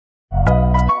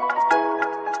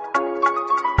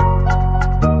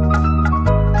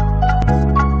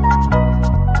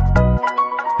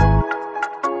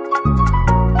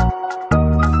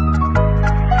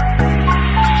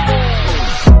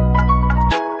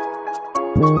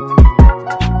What's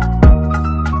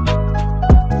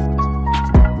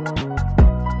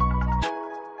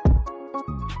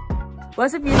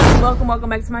up, YouTube? Welcome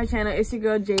back to my channel. It's your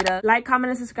girl Jada. Like, comment,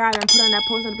 and subscribe, and put on that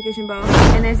post notification bell.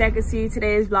 And as you can see,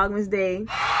 today is Vlogmas Day.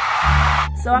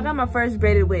 So I got my first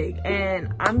braided wig,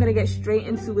 and I'm gonna get straight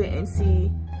into it and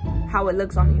see how it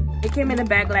looks on me. It came in a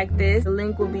bag like this. The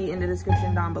link will be in the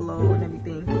description down below and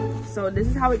everything. So this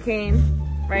is how it came,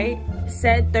 right? It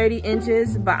said 30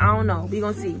 inches, but I don't know. We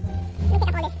gonna see.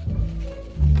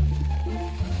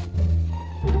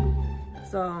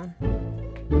 So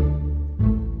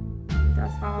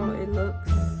that's how it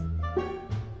looks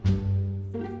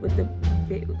with the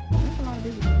big. That's a lot of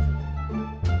baby.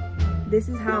 This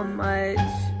is how much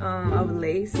of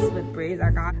lace with braids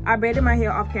I got. I braided my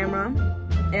hair off camera,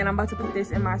 and I'm about to put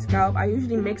this in my scalp. I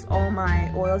usually mix all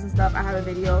my oils and stuff. I have a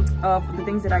video of the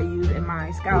things that I use in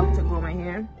my scalp to grow my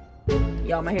hair.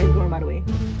 Yo, my hair is growing, by the way,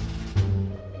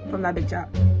 from that big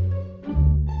chop.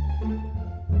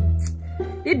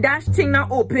 The dash thing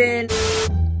not open.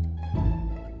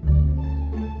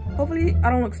 Hopefully I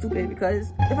don't look stupid,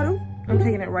 because if I do, I'm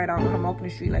taking it right out when I'm walking the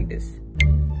street like this.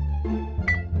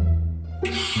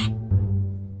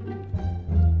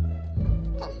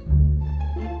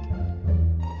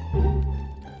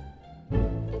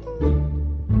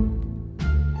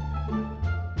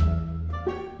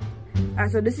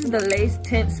 Alright, so this is the lace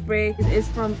tint spray. It's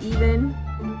from Even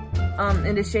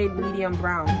in the shade medium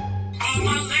brown.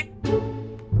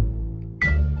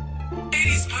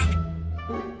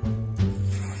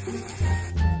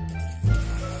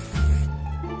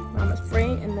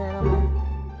 And then I'm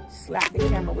gonna slap the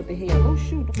camera with the hair. Oh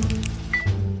shoot.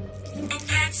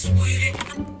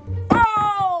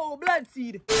 Oh, blood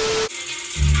seed.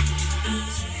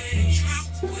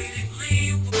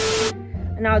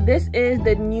 Now this is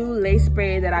the new lace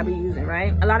spray that I be using,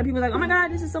 right? A lot of people are like, oh my god,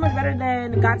 this is so much better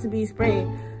than Got To Be spray.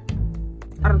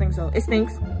 I don't think so. It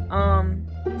stinks. I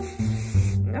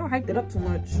don't hyped it up too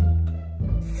much.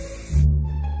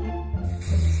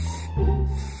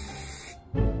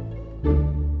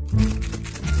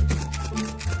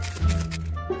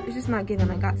 It's not giving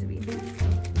I Got To Be.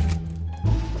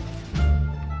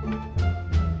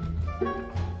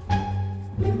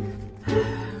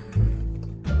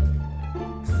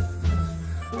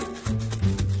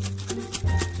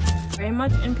 Very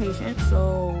much impatient,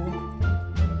 so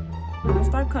I'm gonna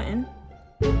start cutting.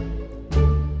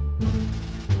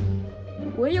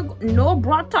 Where you go? No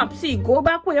bra top, see, go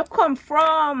back where you come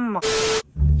from. Put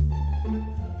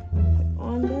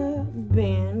on the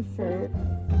band first.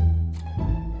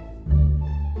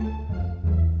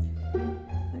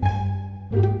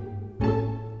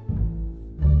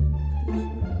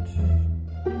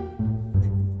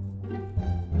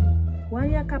 Why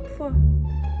you cap for?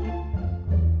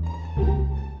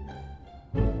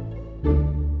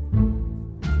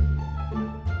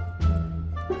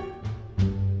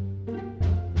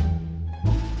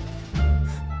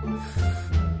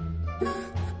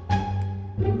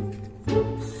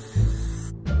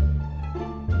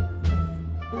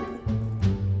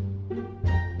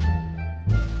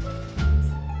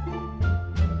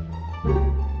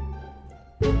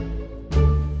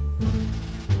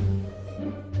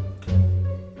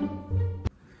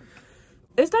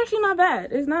 It's actually not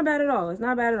bad. It's not bad at all. It's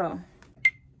not bad at all.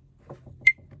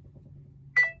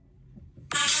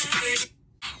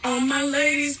 All my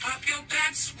ladies, pop your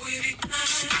backs with it.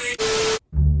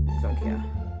 Don't care.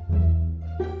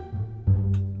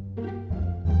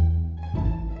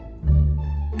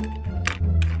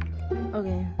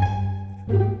 Okay.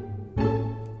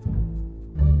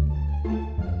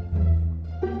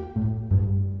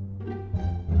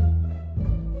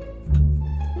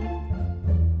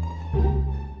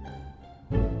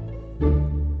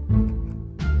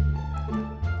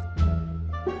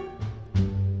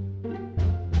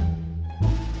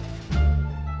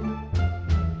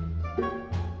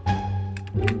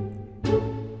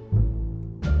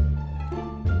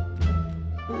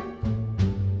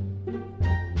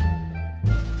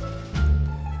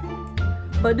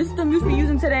 But this is the mousse we're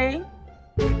using today.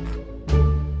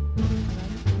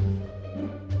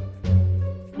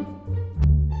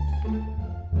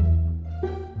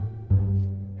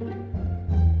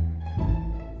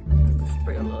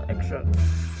 Spray a little extra.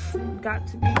 Got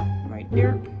to be right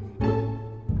there.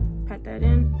 Pat that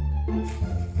in.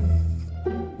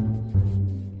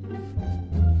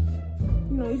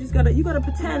 You know, you gotta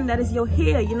pretend that it's your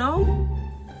hair, you know?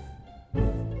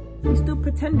 You're still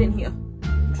pretending here.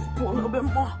 Just pour a little bit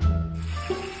more.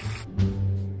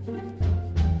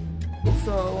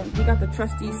 So we got the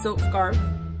trusty silk scarf.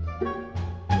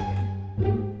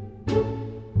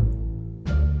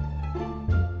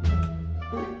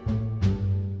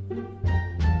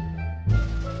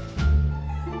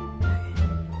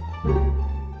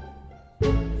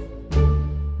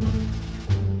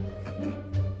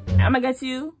 I'm gonna get to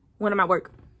you when I'm at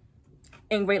work.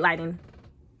 In great lighting.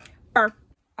 Burr.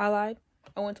 I lied.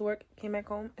 I went to work, came back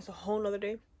home. It's a whole nother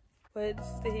day. But this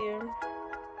is the hair.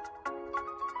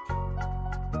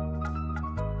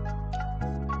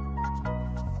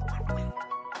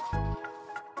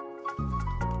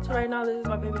 So right now, this is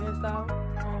my favorite hairstyle.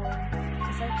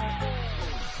 It's like that.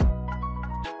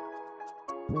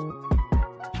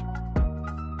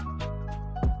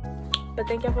 But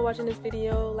thank y'all for watching this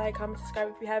video. Like, comment, subscribe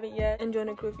if you haven't yet, and join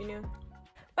the crew if you're new.